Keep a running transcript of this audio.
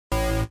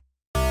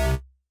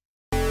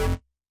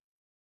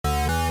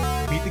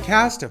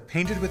cast of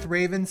Painted with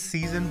Raven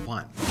Season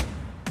 1.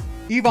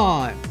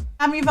 Yvonne.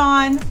 I'm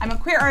Yvonne. I'm a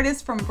queer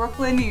artist from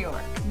Brooklyn, New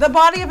York. The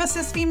body of a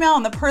cis female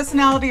and the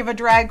personality of a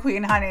drag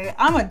queen, honey.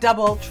 I'm a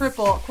double,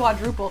 triple,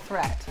 quadruple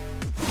threat.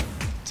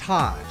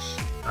 Tajh.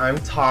 I'm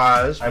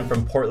Tajh. I'm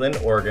from Portland,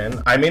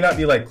 Oregon. I may not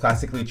be like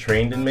classically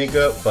trained in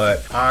makeup,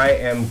 but I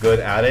am good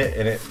at it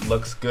and it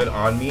looks good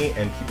on me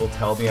and people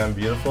tell me I'm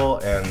beautiful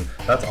and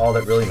that's all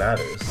that really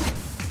matters.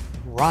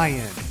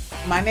 Ryan.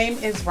 My name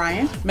is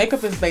Ryan.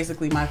 Makeup is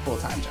basically my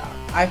full-time job.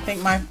 I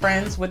think my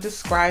friends would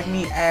describe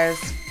me as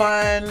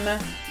fun,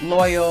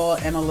 loyal,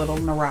 and a little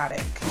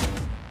neurotic.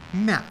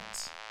 Matt.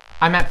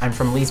 I'm Matt. I'm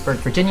from Leesburg,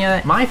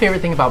 Virginia. My favorite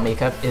thing about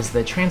makeup is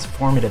the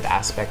transformative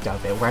aspect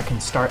of it, where I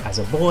can start as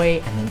a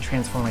boy and then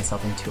transform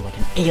myself into like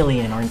an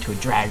alien or into a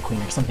drag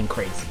queen or something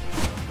crazy.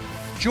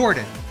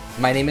 Jordan.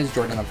 My name is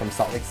Jordan. I'm from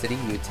Salt Lake City,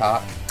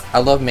 Utah. I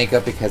love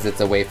makeup because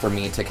it's a way for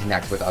me to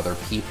connect with other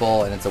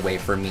people and it's a way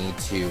for me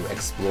to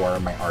explore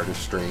my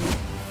artistry.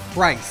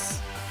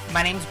 Bryce.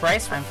 My name's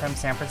Bryce. I'm from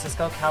San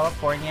Francisco,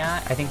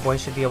 California. I think boys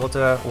should be able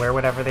to wear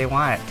whatever they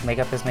want.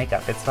 Makeup is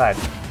makeup. It's fun.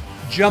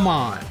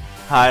 Jamaun.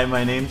 Hi,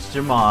 my name's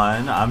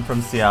Jamaun. I'm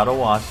from Seattle,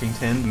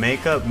 Washington.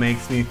 Makeup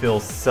makes me feel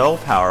so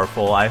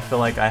powerful. I feel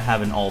like I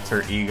have an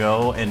alter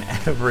ego in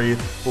every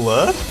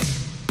look.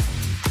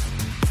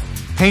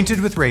 Painted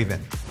with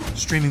Raven.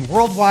 Streaming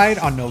worldwide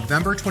on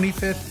November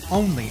 25th,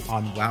 only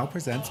on WOW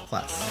Presents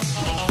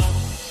Plus.